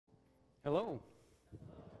Hello.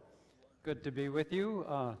 Good to be with you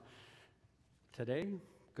today.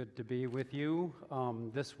 Good to be with you.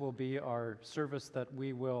 This will be our service that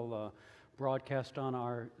we will broadcast on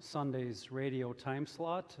our Sunday's radio time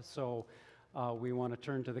slot. So we want to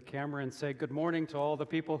turn to the camera and say good morning to all the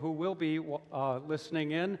people who will be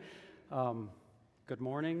listening in. Good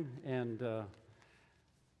morning and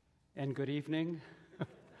good evening.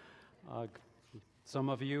 Some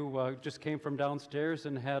of you just came from downstairs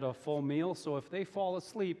and had a full meal, so if they fall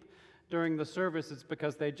asleep during the service, it's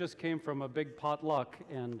because they just came from a big potluck,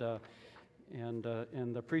 and the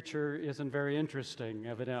preacher isn't very interesting,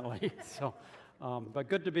 evidently. So, but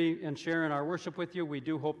good to be and sharing our worship with you. We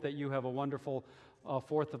do hope that you have a wonderful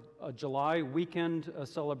 4th of July weekend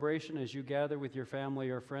celebration as you gather with your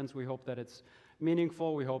family or friends. We hope that it's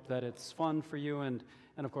meaningful. We hope that it's fun for you, and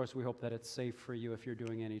of course, we hope that it's safe for you if you're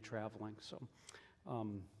doing any traveling. So.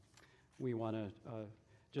 We want to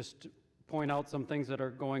just point out some things that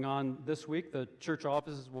are going on this week. The church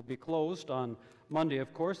offices will be closed on Monday,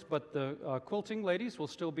 of course, but the quilting ladies will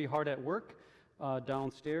still be hard at work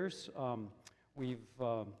downstairs. We've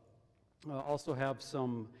also have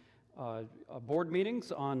some board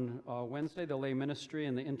meetings on Wednesday. The lay ministry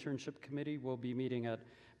and the internship committee will be meeting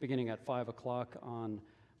beginning at 5 o'clock on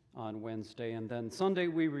Wednesday. And then Sunday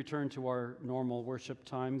we return to our normal worship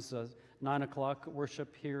times, 9 o'clock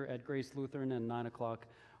worship here at Grace Lutheran and 9 o'clock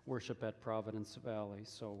worship at Providence Valley.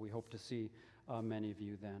 So we hope to see many of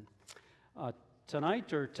you then.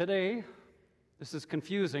 Tonight or today, this is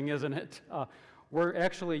confusing, isn't it? We're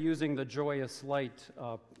actually using the Joyous Light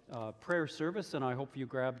prayer service, and I hope you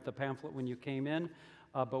grabbed the pamphlet when you came in,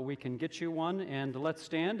 but we can get you one. And let's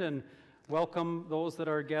stand and welcome those that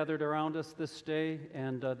are gathered around us this day,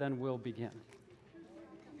 and then we'll begin.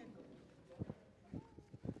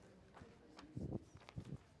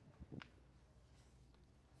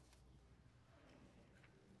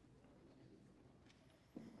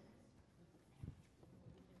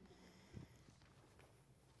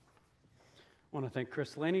 I want to thank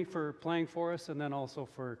Chris Laney for playing for us, and then also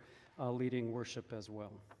for leading worship as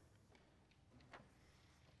well.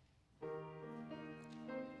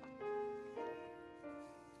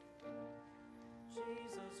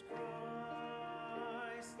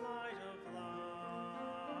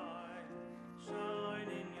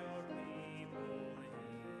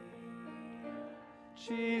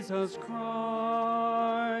 Jesus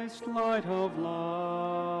Christ, light of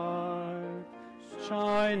life,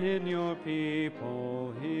 shine in your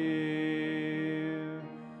people here.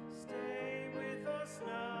 Stay with us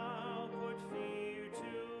now, put fear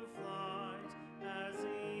to flight, as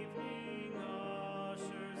evening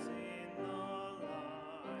ushers in the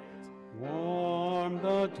light. Warm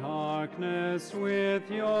the darkness with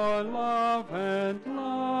your love and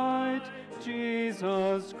light,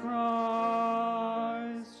 Jesus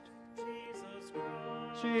Christ.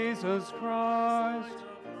 Jesus Christ,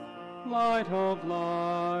 light of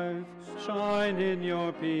life, shine in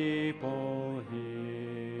your people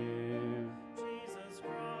here.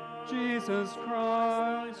 Jesus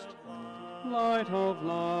Christ, light of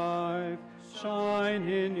life, shine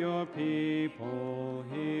in your people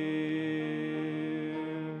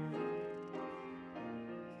here.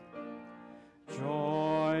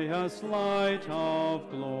 Joyous light of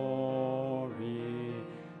glory,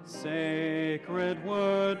 sacred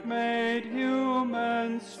word made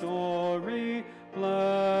human story,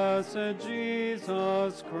 blessed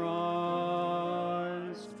Jesus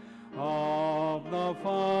Christ, of the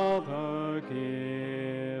Father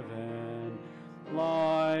given,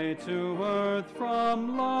 light to earth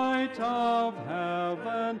from light of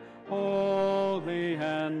heaven, holy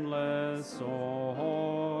endless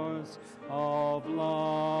source of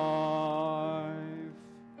life.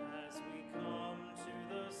 As we come to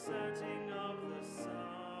the setting of the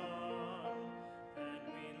sun, and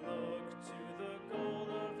we look to the goal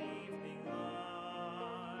of evening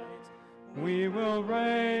light, we will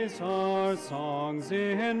raise our songs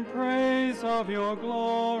in praise of your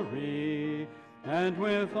glory, and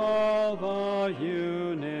with all the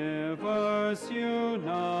universe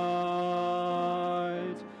unite.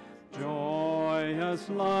 Joyous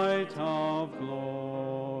light of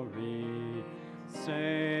glory,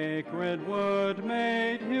 sacred word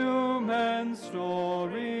made human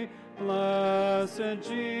story, blessed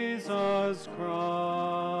Jesus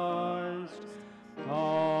Christ,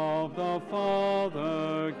 of the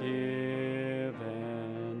Father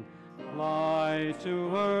given, light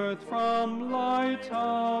to earth from light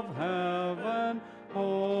of heaven,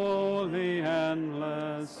 holy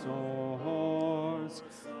endless source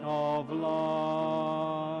of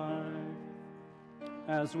life.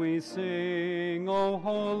 as we sing, O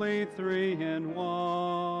Holy Three in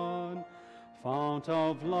One, fount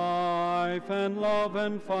of life and love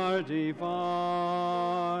and fire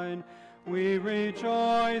divine. We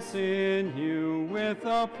rejoice in you with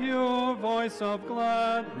a pure voice of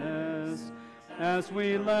gladness, as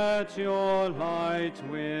we let your light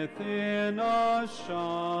within us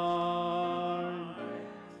shine.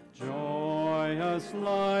 Joyous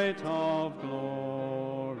light of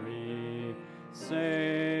glory,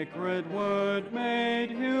 sacred word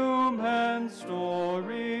made human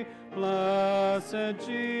story, blessed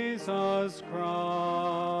Jesus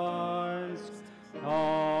Christ,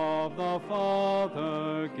 of the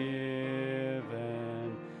Father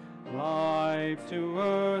given, life to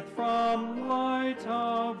earth from light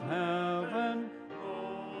of heaven,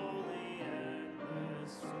 holy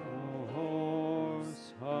endless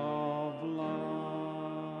source of life.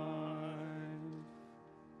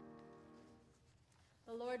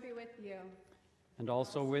 The Lord be with you. And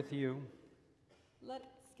also with you.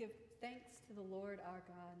 Let's give thanks to the Lord our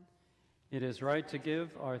God. It is right to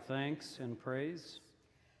give our thanks and praise.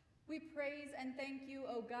 We praise and thank you,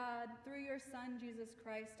 O God, through your Son, Jesus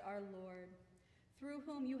Christ our Lord, through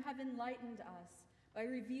whom you have enlightened us by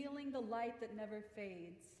revealing the light that never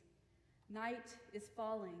fades. Night is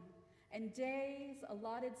falling, and day's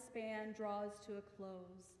allotted span draws to a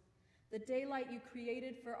close. The daylight you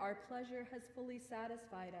created for our pleasure has fully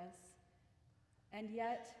satisfied us. And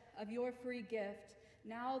yet, of your free gift,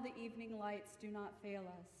 now the evening lights do not fail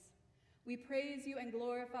us. We praise you and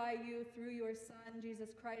glorify you through your Son,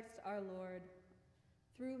 Jesus Christ our Lord,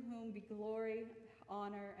 through whom be glory,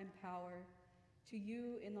 honor, and power, to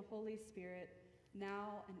you in the Holy Spirit,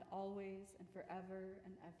 now and always and forever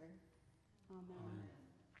and ever. Amen.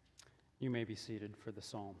 You may be seated for the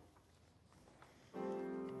psalm.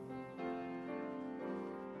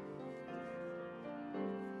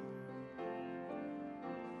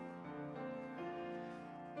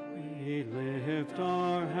 We lift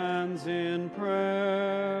our hands in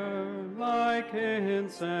prayer, like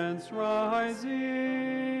incense rising,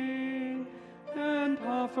 and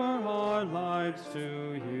offer our lives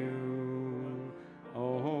to you,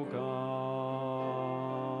 O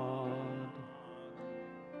God.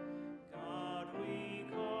 God, we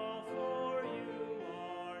call for you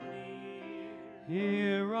are near.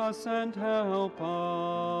 Hear us and help us.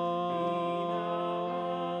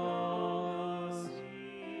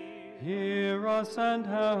 Hear us and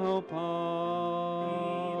help us.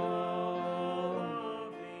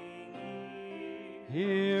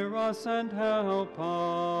 Hear us and help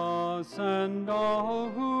us, and all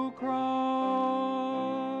who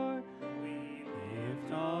cry. We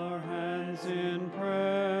lift our hands in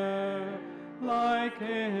prayer, like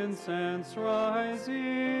incense rising,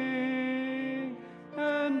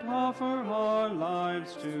 and offer our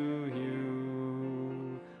lives to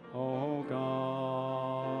you, O God.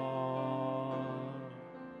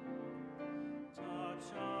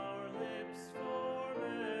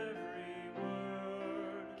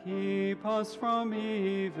 Keep us from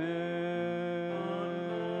evil.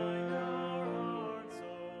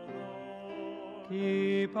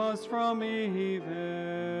 Keep us from evil.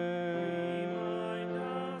 Remind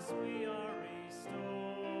us we are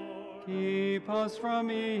restored. Keep us from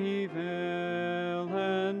evil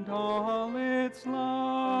and all its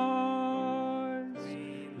lies.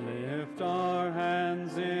 Lift our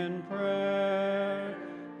hands in prayer,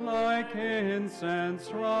 like incense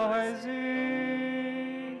rising,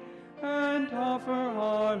 and offer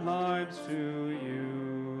our lives to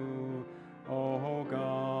you, O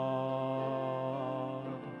God.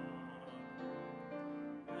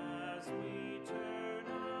 As we turn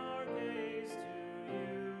our gaze to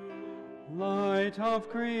you, Light of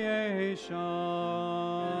creation, our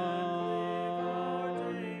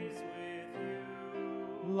days with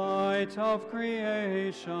you, light of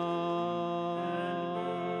creation,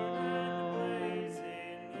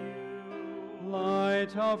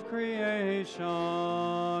 light of creation,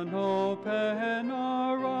 open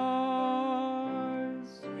our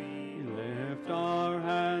eyes. We lift our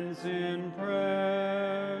hands in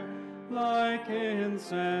prayer, like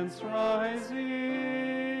incense rising,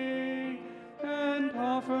 and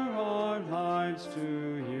offer our lives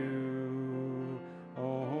to you,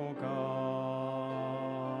 O God.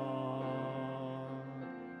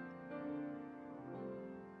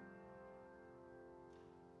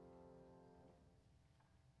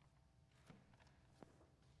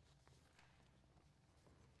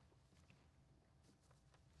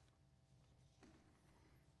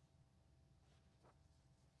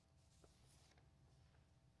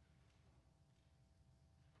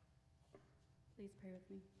 Please pray with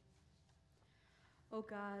me. O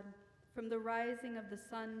God, from the rising of the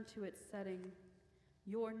sun to its setting,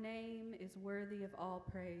 your name is worthy of all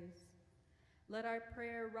praise. Let our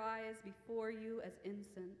prayer rise before you as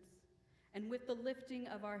incense, and with the lifting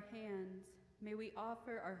of our hands, may we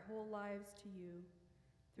offer our whole lives to you,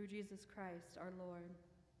 through Jesus Christ our Lord.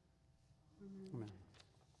 Amen. Amen.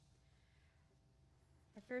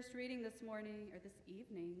 Our first reading this morning, or this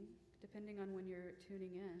evening, depending on when you're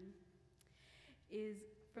tuning in, is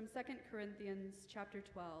from 2 Corinthians chapter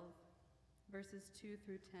 12, verses 2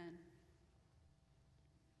 through 10.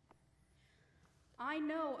 I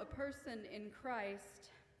know a person in Christ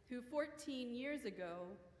who 14 years ago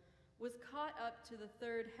was caught up to the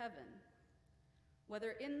third heaven.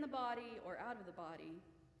 Whether in the body or out of the body,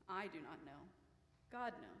 I do not know.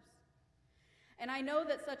 God knows. And I know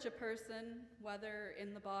that such a person, whether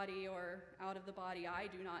in the body or out of the body, I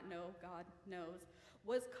do not know, God knows,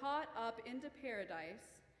 was caught up into paradise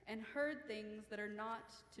and heard things that are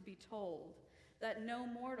not to be told, that no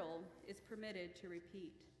mortal is permitted to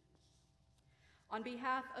repeat. On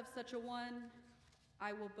behalf of such a one,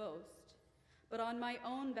 I will boast, but on my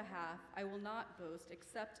own behalf, I will not boast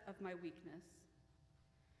except of my weakness.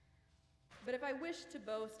 But if I wish to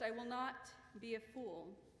boast, I will not be a fool,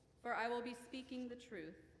 for I will be speaking the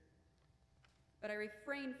truth. But I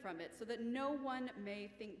refrain from it, so that no one may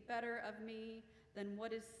think better of me than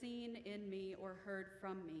what is seen in me or heard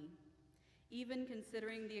from me, even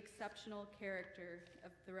considering the exceptional character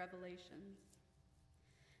of the revelations.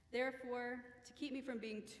 Therefore, to keep me from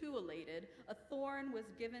being too elated, a thorn was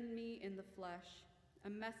given me in the flesh, a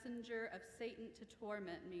messenger of Satan to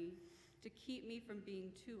torment me, to keep me from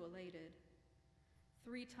being too elated.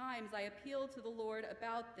 3 times I appealed to the Lord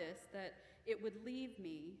about this, that it would leave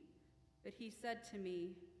me, but he said to me,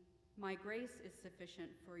 my grace is sufficient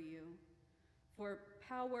for you, for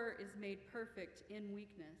power is made perfect in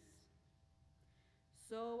weakness.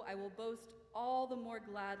 So I will boast all the more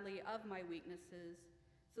gladly of my weaknesses,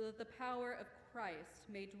 so that the power of Christ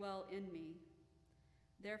may dwell in me.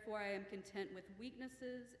 Therefore I am content with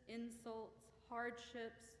weaknesses, insults,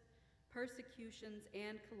 hardships, persecutions,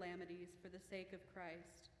 and calamities for the sake of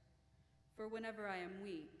Christ. For whenever I am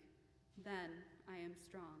weak, then I am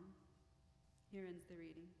strong. Here ends the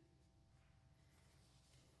reading.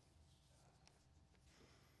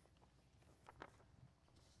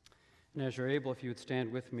 And as you're able, if you would stand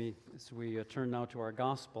with me as we turn now to our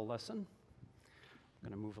gospel lesson. I'm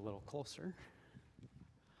going to move a little closer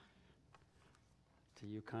to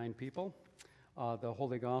you kind people. The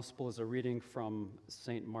Holy Gospel is a reading from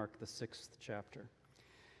St. Mark, the 6th chapter.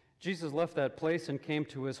 Jesus left that place and came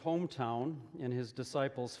to his hometown, and his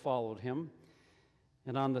disciples followed him.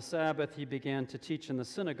 And on the Sabbath he began to teach in the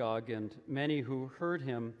synagogue, and many who heard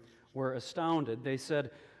him were astounded. They said,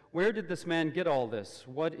 where did this man get all this?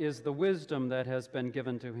 What is the wisdom that has been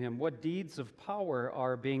given to him? What deeds of power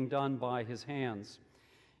are being done by his hands?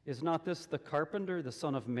 Is not this the carpenter, the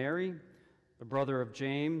son of Mary, the brother of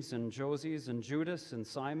James and Joses and Judas and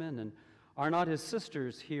Simon? And are not his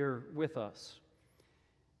sisters here with us?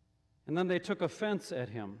 And then they took offense at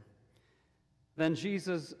him. Then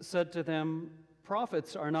Jesus said to them,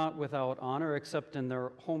 prophets are not without honor except in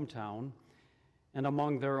their hometown and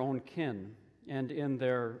among their own kin and in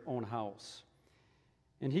their own house.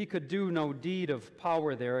 And he could do no deed of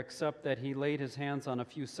power there except that he laid his hands on a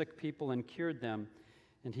few sick people and cured them,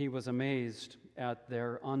 and he was amazed at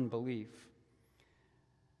their unbelief.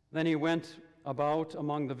 Then he went about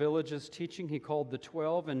among the villages teaching. He called the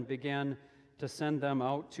 12 and began to send them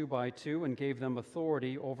out 2 by 2 and gave them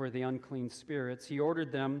authority over the unclean spirits. He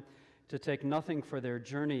ordered them to take nothing for their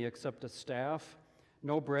journey except a staff,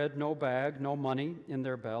 no bread, no bag, no money in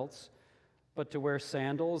their belts, but to wear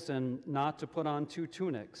sandals and not to put on 2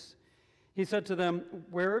 tunics. He said to them,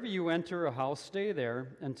 wherever you enter a house, stay there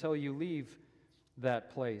until you leave that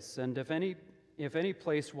place. And if any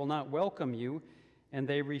place will not welcome you, and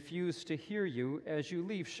they refuse to hear you, as you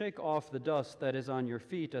leave, shake off the dust that is on your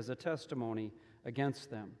feet as a testimony against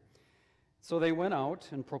them. So they went out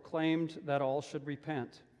and proclaimed that all should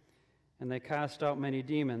repent. And they cast out many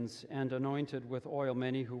demons and anointed with oil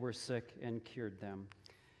many who were sick and cured them.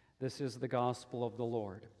 This is the gospel of the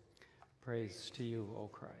Lord. Praise to you, O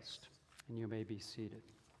Christ. And you may be seated.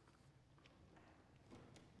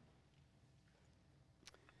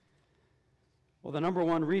 Well, the number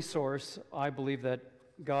one resource I believe that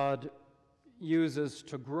God uses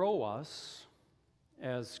to grow us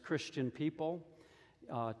as Christian people,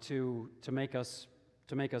 to make us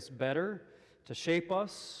better, to shape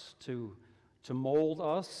us, to mold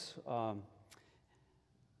us.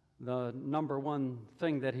 The number one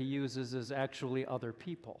thing that he uses is actually other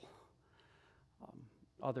people.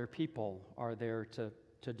 Other people are there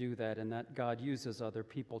to do that, and that God uses other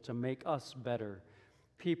people to make us better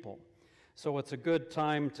people. So it's a good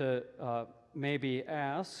time to maybe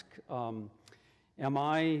ask, am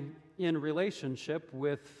I in relationship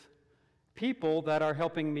with people that are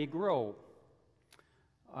helping me grow?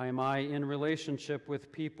 Am I in relationship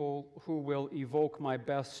with people who will evoke my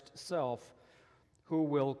best self, who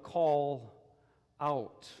will call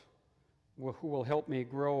out, who will help me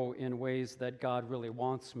grow in ways that God really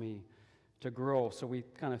wants me to grow? So we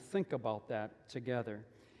kind of think about that together.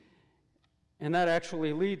 And that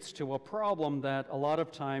actually leads to a problem that a lot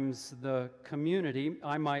of times the community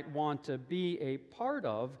I might want to be a part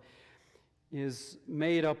of is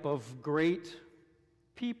made up of great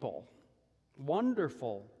people,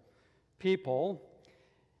 wonderful people,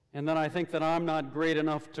 and then I think that I'm not great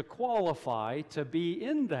enough to qualify to be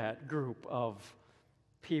in that group of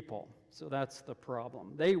people. So that's the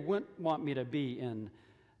problem. They wouldn't want me to be in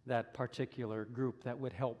that particular group that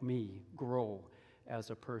would help me grow as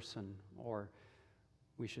a person, or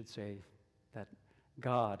we should say that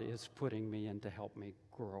God is putting me in to help me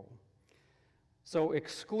grow. So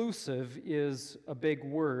exclusive is a big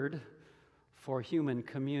word for human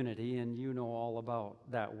community, and you know all about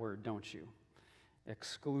that word, don't you?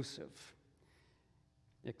 Exclusive.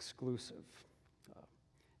 Exclusive.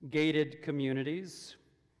 Gated communities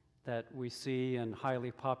that we see in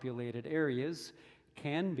highly populated areas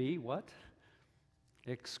can be what?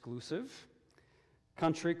 Exclusive.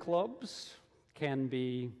 Country clubs can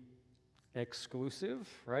be exclusive,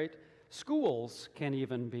 right? Schools can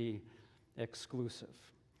even be exclusive.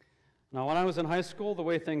 Now, when I was in high school, the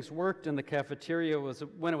way things worked in the cafeteria was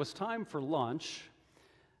when it was time for lunch,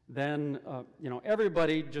 then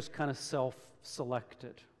everybody just kind of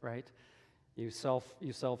self-selected, right? You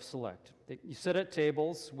self-select. You sit at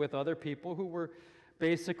tables with other people who were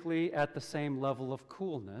basically at the same level of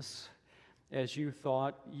coolness as you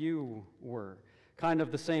thought you were. Kind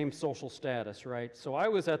of the same social status, right? So I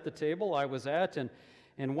was at the table I was at,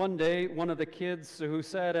 and one day, one of the kids who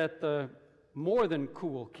sat at the more than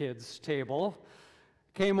cool kids table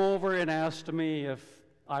came over and asked me if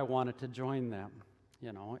I wanted to join them,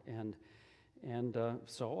 and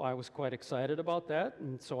so I was quite excited about that,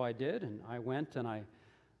 and so I did, and I went and I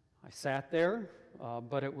sat there,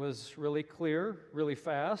 but it was really clear, really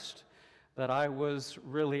fast, that I was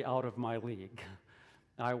really out of my league.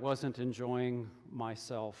 I wasn't enjoying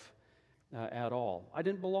myself at all. I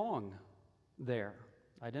didn't belong there.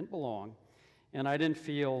 I didn't belong, and I didn't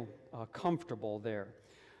feel comfortable there.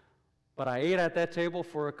 But I ate at that table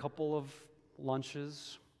for a couple of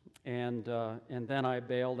lunches, and then I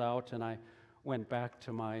bailed out and I went back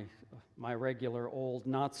to my regular old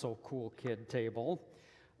not-so-cool kid table,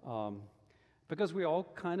 because we all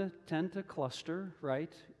kind of tend to cluster,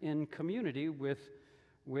 right, in community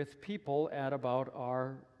with people at about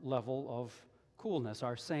our level of coolness,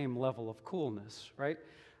 our same level of coolness, right?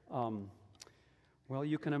 Well,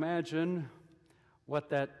 you can imagine what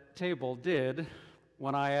that table did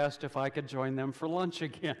when I asked if I could join them for lunch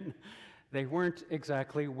again. They weren't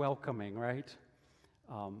exactly welcoming, right?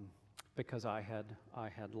 Because I had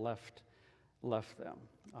left them.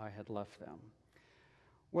 I had left them.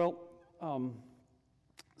 Well,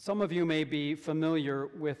 some of you may be familiar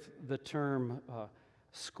with the term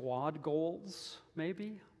squad goals,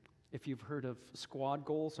 maybe, if you've heard of squad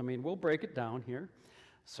goals. I mean, we'll break it down here.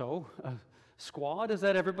 So, squad is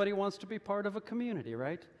that everybody wants to be part of a community,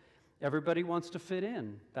 right? Everybody wants to fit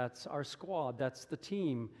in. That's our squad. That's the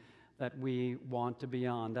team that we want to be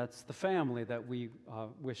on. That's the family that we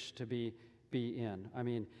wish to be in. I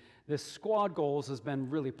mean, this squad goals has been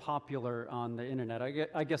really popular on the internet.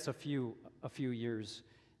 I guess a few years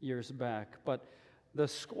back. But the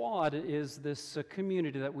squad is this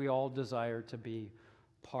community that we all desire to be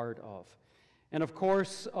part of. And of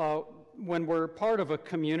course, when we're part of a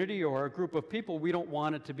community or a group of people, we don't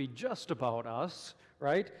want it to be just about us,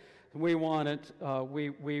 right? We want it.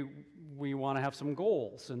 We want to have some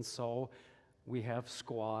goals, and so we have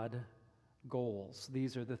squad goals.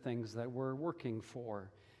 These are the things that we're working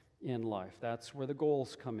for in life. That's where the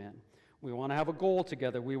goals come in. We want to have a goal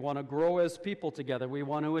together. We want to grow as people together. We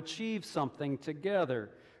want to achieve something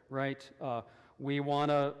together, right? We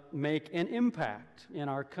want to make an impact in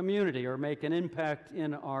our community or make an impact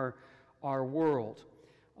in our world.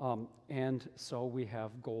 And so we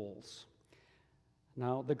have goals.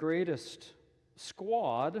 Now, the greatest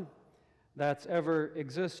squad that's ever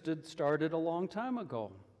existed started a long time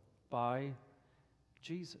ago by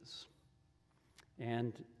Jesus.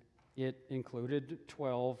 And it included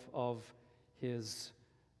 12 of his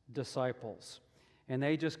disciples. And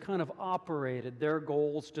they just kind of operated, their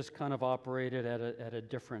goals just kind of operated at a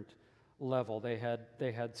different level. They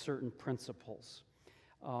had certain principles.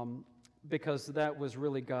 Because that was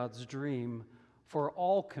really God's dream for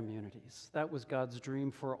all communities. That was God's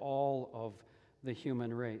dream for all of the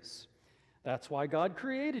human race. That's why God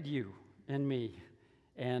created you and me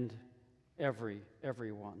and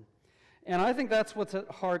everyone. And I think that's what's at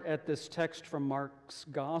heart at this text from Mark's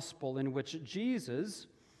gospel, in which Jesus,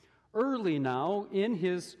 early now in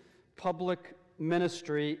his public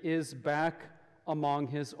ministry, is back among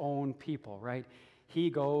his own people, right? He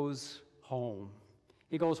goes home.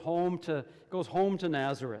 He goes home to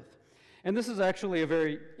Nazareth. And this is actually a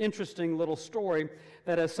very interesting little story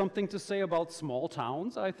that has something to say about small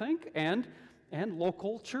towns, I think, and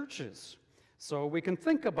local churches. So we can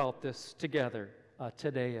think about this together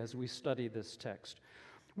today as we study this text.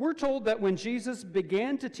 We're told that when Jesus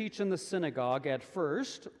began to teach in the synagogue at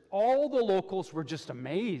first, all the locals were just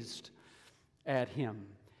amazed at him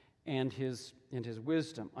and his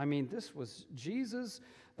wisdom. I mean, this was Jesus,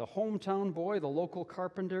 the hometown boy, the local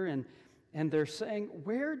carpenter, and they're saying,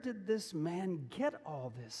 where did this man get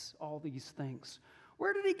all these things?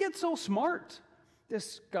 Where did he get so smart?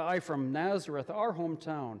 This guy from Nazareth, our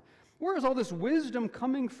hometown. Where is all this wisdom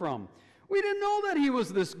coming from? We didn't know that he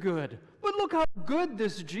was this good. But look how good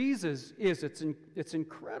this Jesus is. It's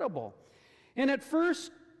incredible. And at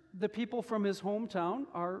first, the people from his hometown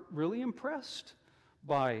are really impressed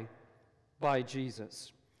by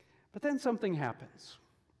Jesus. But then something happens.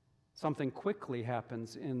 Something quickly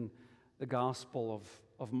happens in the Gospel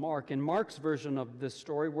of Mark. In Mark's version of this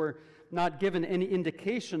story, we're not given any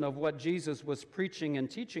indication of what Jesus was preaching and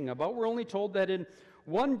teaching about. We're only told that in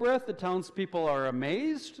one breath the townspeople are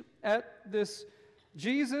amazed at this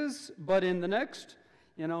Jesus, but in the next,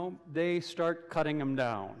 they start cutting him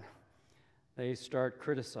down. They start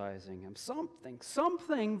criticizing him.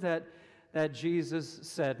 Something that Jesus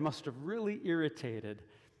said must have really irritated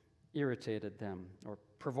them, or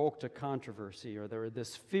provoked a controversy, or there was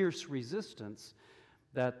this fierce resistance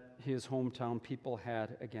that his hometown people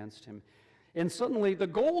had against him. And suddenly the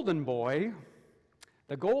golden boy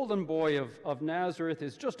of Nazareth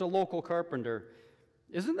is just a local carpenter.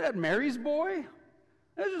 Isn't that Mary's boy?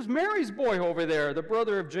 That's just Mary's boy over there, the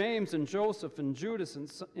brother of James and Joseph and Judas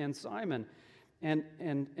and Simon.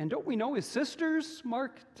 And don't we know his sisters,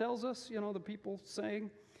 Mark tells us, the people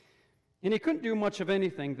saying. And he couldn't do much of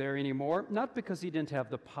anything there anymore, not because he didn't have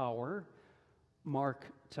the power, Mark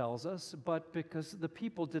tells us, but because the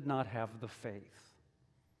people did not have the faith.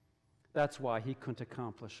 That's why he couldn't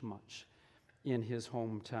accomplish much in his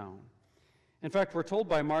hometown. In fact, we're told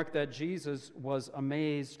by Mark that Jesus was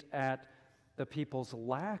amazed at the people's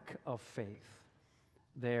lack of faith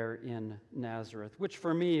there in Nazareth, which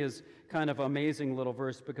for me is kind of an amazing little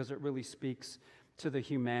verse because it really speaks to the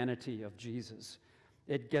humanity of Jesus.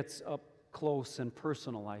 It gets up close and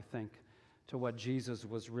personal, I think, to what Jesus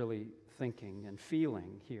was really thinking and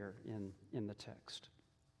feeling here in the text.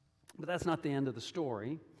 But that's not the end of the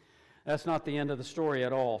story. That's not the end of the story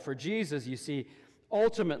at all. For Jesus, you see,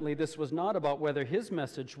 ultimately this was not about whether his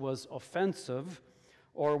message was offensive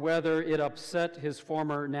or whether it upset his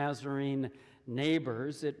former Nazarene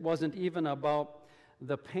neighbors. It wasn't even about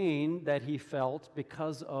the pain that he felt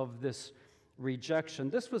because of this rejection.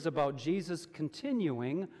 This was about Jesus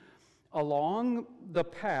continuing along the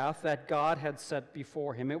path that God had set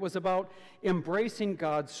before him. It was about embracing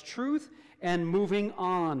God's truth and moving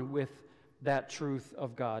on with that truth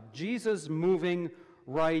of God. Jesus moving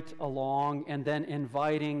right along and then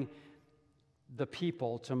inviting the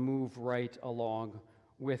people to move right along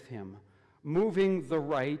with him. Moving the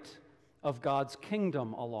right of God's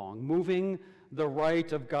kingdom along. Moving the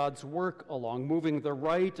right of God's work along. Moving the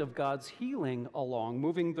right of God's healing along.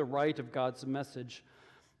 Moving the right of God's message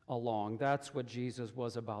along. That's what Jesus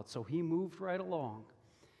was about. So he moved right along.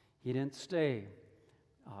 He didn't stay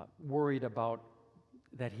worried about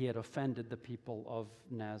that he had offended the people of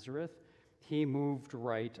Nazareth. He moved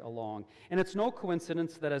right along. And it's no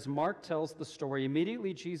coincidence that as Mark tells the story,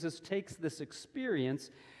 immediately Jesus takes this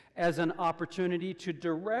experience as an opportunity to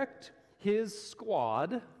direct his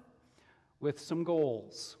squad with some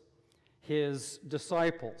goals, his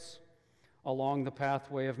disciples, along the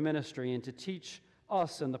pathway of ministry, and to teach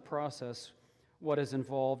us in the process what is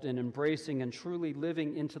involved in embracing and truly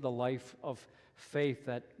living into the life of faith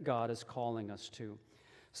that God is calling us to.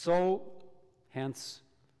 So, hence,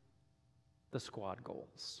 the squad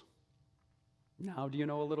goals. Now, do you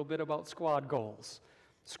know a little bit about squad goals?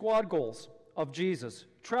 Squad goals of Jesus.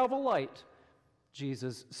 Travel light,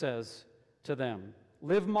 Jesus says to them.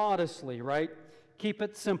 Live modestly, right? Keep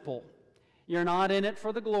it simple. You're not in it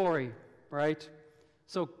for the glory, right?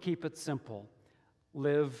 So keep it simple.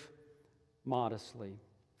 Live modestly.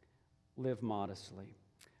 Live modestly.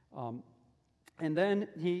 And then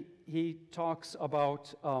he talks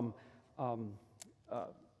about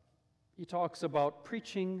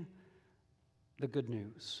preaching the good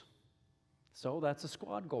news. So that's a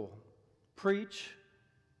squad goal. Preach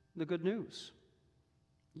the good news.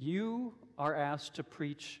 You are asked to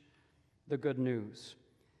preach the good news,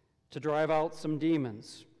 to drive out some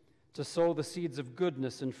demons, to sow the seeds of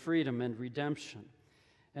goodness and freedom and redemption.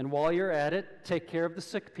 And while you're at it, take care of the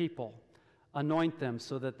sick people. Anoint them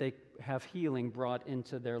so that they have healing brought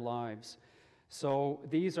into their lives. So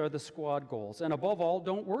these are the squad goals. And above all,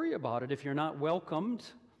 don't worry about it. If you're not welcomed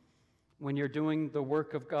when you're doing the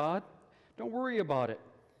work of God, don't worry about it.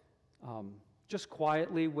 Just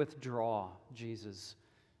quietly withdraw, Jesus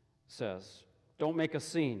says. Don't make a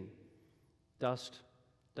scene. Dust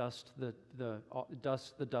the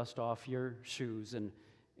dust off your shoes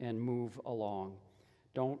and move along.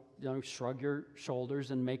 Don't shrug your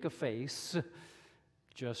shoulders and make a face.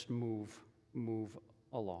 Just move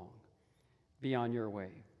along. Be on your way.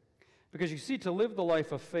 Because you see, to live the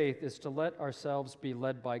life of faith is to let ourselves be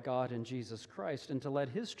led by God in Jesus Christ and to let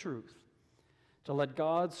His truth, to let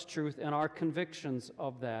God's truth and our convictions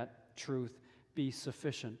of that truth be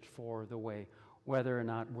sufficient for the way, whether or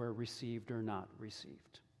not we're received or not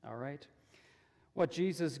received. All right? What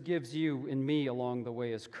Jesus gives you and me along the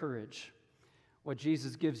way is courage. What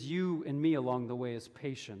Jesus gives you and me along the way is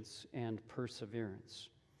patience and perseverance.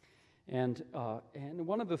 And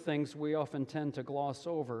one of the things we often tend to gloss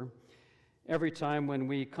over every time when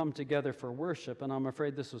we come together for worship, and I'm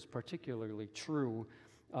afraid this was particularly true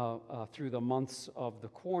through the months of the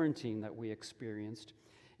quarantine that we experienced,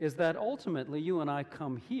 is that ultimately you and I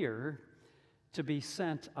come here to be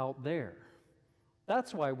sent out there.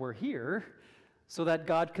 That's why we're here, so that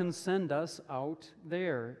God can send us out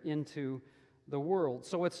there into the world.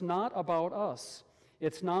 So it's not about us.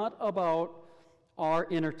 It's not about our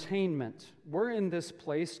entertainment. We're in this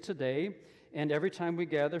place today, and every time we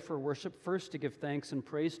gather for worship, first to give thanks and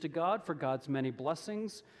praise to God for God's many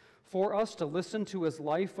blessings, for us to listen to His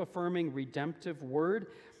life-affirming, redemptive word,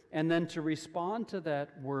 and then to respond to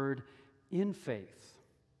that word in faith.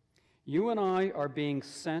 You and I are being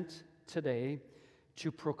sent today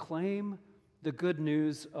to proclaim the good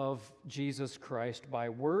news of Jesus Christ by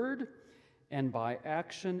word and by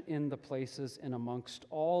action in the places and amongst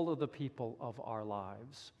all of the people of our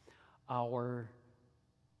lives. Our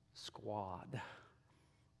squad.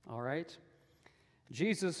 All right?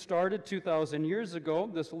 Jesus started 2,000 years ago,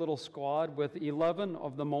 this little squad, with 11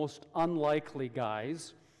 of the most unlikely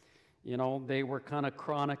guys. You know, they were kind of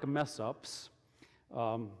chronic mess-ups.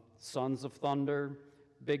 Sons of thunder,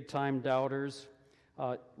 big-time doubters.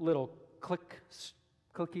 Little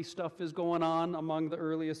clicky stuff is going on among the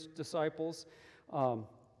earliest disciples.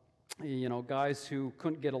 Guys who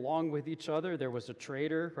couldn't get along with each other. There was a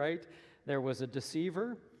traitor, right? There was a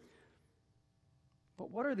deceiver.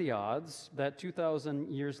 But what are the odds that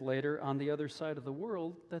 2,000 years later, on the other side of the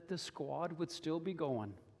world, that this squad would still be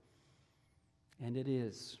going? And it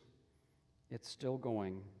is. It's still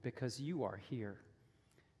going because you are here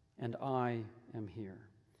and I am here.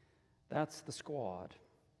 That's the squad.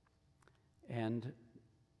 And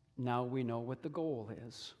now we know what the goal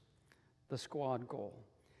is, the squad goal.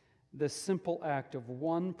 This simple act of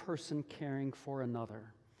one person caring for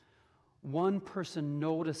another, one person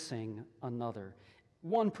noticing another,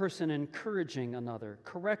 one person encouraging another,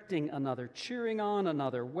 correcting another, cheering on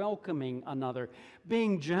another, welcoming another,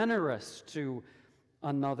 being generous to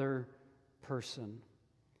another person,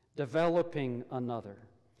 developing another.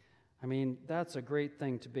 I mean, that's a great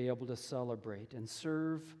thing to be able to celebrate and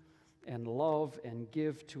serve and love and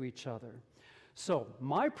give to each other. So,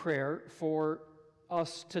 my prayer for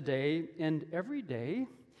us today and every day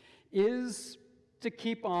is to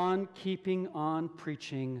keep on keeping on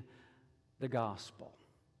preaching the gospel.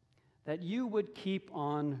 That you would keep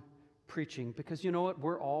on preaching, because you know what?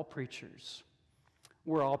 We're all preachers.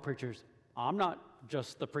 We're all preachers. I'm not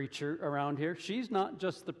just the preacher around here. She's not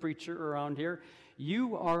just the preacher around here.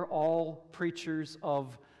 You are all preachers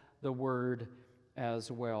of the word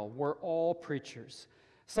as well. We're all preachers.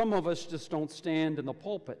 Some of us just don't stand in the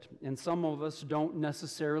pulpit, and some of us don't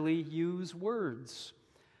necessarily use words,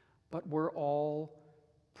 but we're all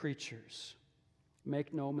preachers.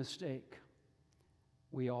 Make no mistake,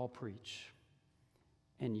 we all preach,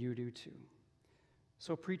 and you do too.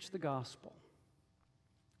 So preach the gospel.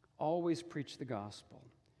 Always preach the gospel.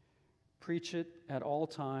 Preach it at all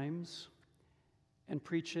times, and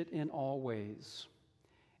preach it in all ways.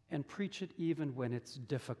 And preach it even when it's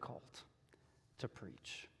difficult to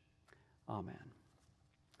preach. Amen.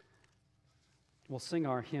 we'll sing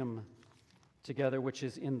our hymn together, which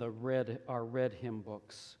is in our red hymn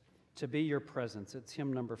books. To Be Your Presence. It's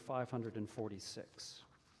hymn number 546.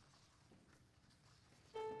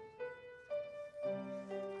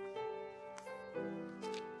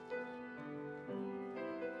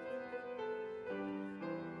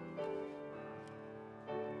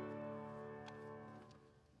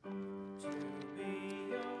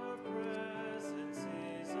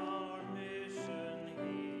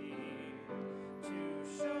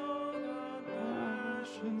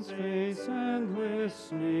 Face and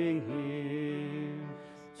listening here,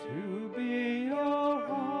 to be your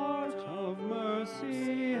heart of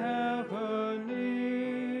mercy ever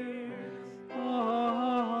near. Alleluia.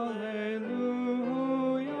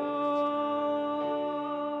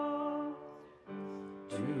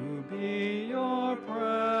 To be your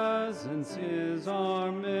presence is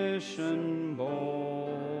our mission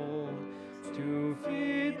bold, to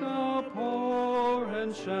feed the poor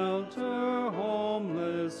and shelter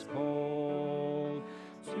homeless cold,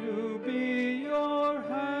 to be your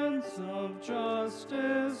hands of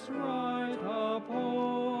justice right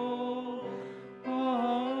uphold. Alleluia.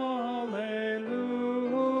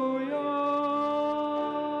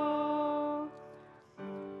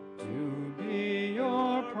 To be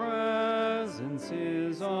your presence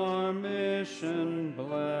is our mission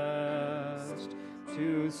blessed,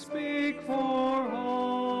 to speak for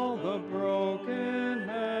all the broken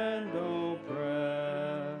and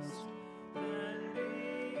oppressed, and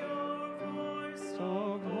be your voice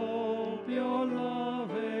of hope, your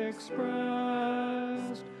love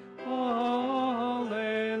expressed. Alleluia.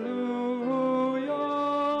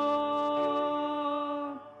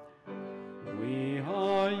 We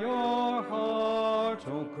are your heart,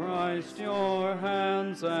 O Christ, your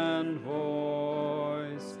hands and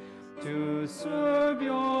voice. To serve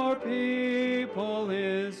your people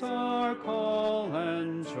is our call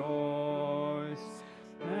and choice.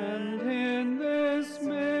 And in this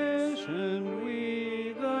mission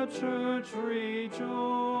we, the church,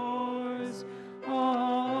 rejoice.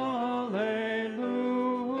 Alleluia.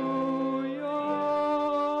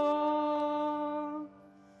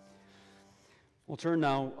 We'll turn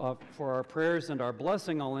now for our prayers and our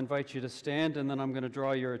blessing. I'll invite you to stand, and then I'm going to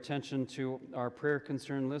draw your attention to our prayer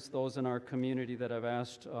concern list, those in our community that have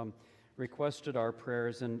requested our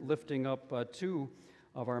prayers, and lifting up two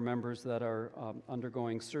of our members that are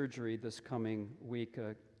undergoing surgery this coming week,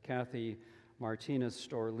 Kathy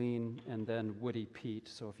Martinez-Storlene and then Woody Pete.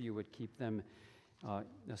 So if you would keep them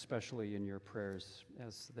especially in your prayers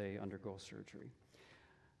as they undergo surgery.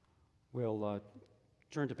 We'll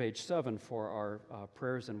turn to page 7 for our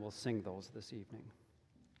prayers, and we'll sing those this evening.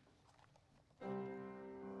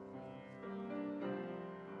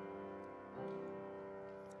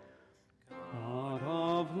 God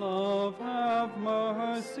of love, have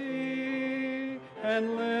mercy,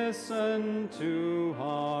 and listen to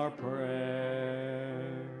our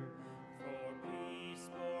prayer. For peace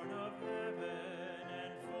born of heaven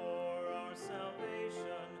and for our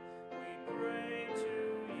salvation, we pray to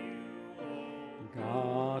you, O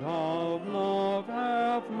God of love,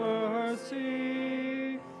 have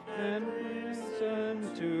mercy, and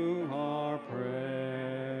listen to our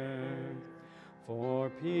prayer. For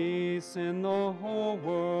peace in the whole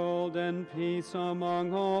world and peace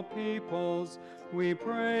among all peoples, we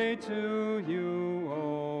pray to you,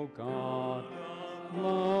 O God.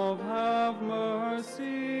 Love, have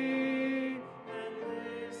mercy, and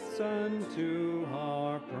listen to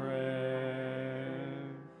our prayer.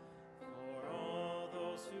 For all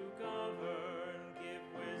those who govern, give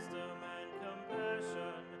wisdom and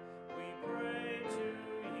compassion, we pray to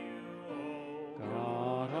you, O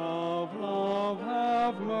God of love,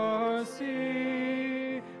 have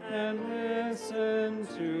mercy, and listen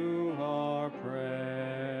to our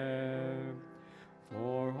prayer.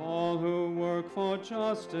 For all who work for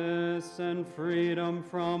justice and freedom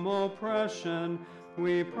from oppression,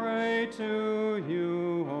 we pray to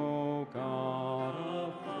you, O God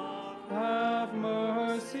of love, have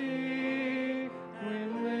mercy, we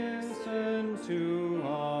listen to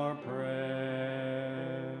our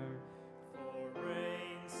prayer. For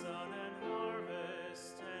rain, sun, and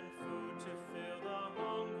harvest, and food to fill the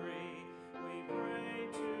hungry, we pray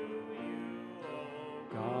to you, O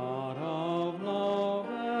God of love,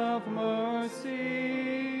 have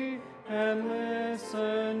mercy, and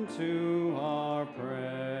listen to our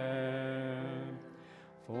prayer.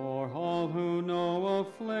 For all who know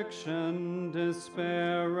affliction,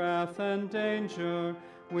 despair, wrath, and danger,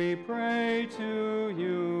 we pray to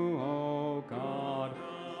you, O God.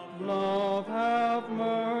 Love, have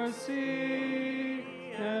mercy,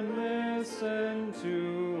 and listen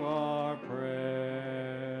to our prayer.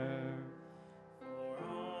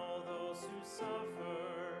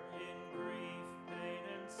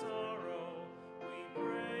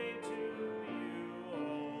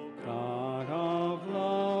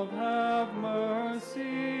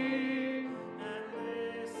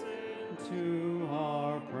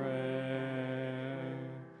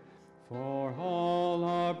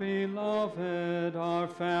 beloved, our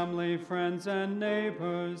family, friends, and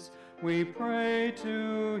neighbors, we pray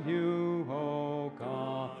to you, O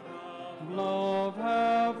God. Love,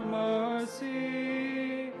 have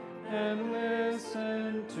mercy, and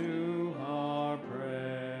listen to our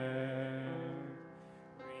prayer.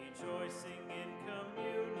 Rejoicing in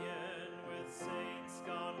communion with saints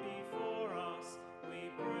gone before us, we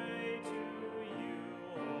pray to you,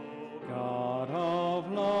 O God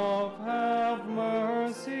of love, have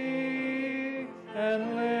mercy,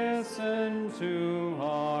 and listen to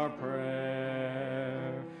our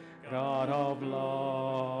prayer. God of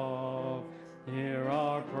love, hear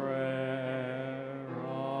our prayer.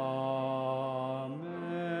 Amen.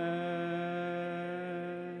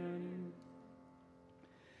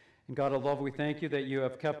 And God of love, we thank you that you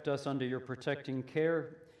have kept us under your protecting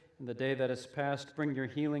care. In the day that is past, bring your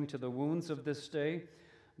healing to the wounds of this day,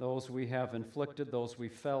 those we have inflicted, those we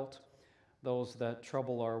felt, those that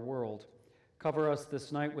trouble our world. Cover us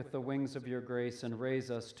this night with the wings of your grace and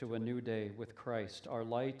raise us to a new day with Christ, our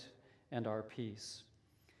light and our peace.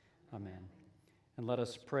 Amen. And let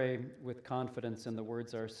us pray with confidence in the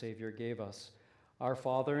words our Savior gave us. Our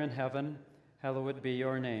Father in heaven, hallowed be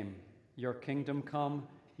your name. Your kingdom come,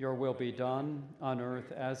 your will be done on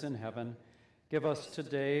earth as in heaven. Give us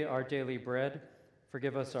today our daily bread.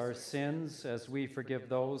 Forgive us our sins as we forgive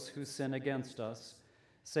those who sin against us.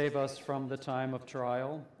 Save us from the time of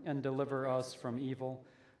trial and deliver us from evil.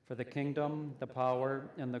 For the kingdom, the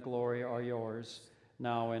power, and the glory are yours,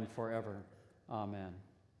 now and forever. Amen.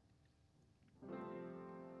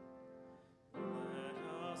 Let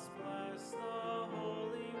us bless the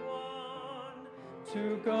Holy One.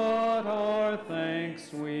 To God our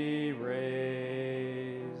thanks we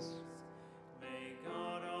raise. May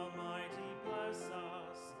God Almighty bless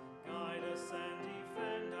us, guide us and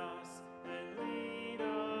defend us, and lead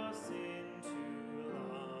us into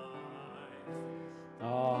life.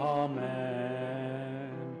 Amen.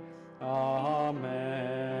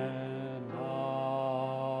 Amen.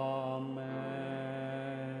 Amen.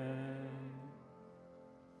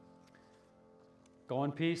 Go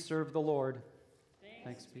in peace, serve the Lord.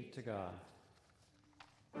 Thanks be to God.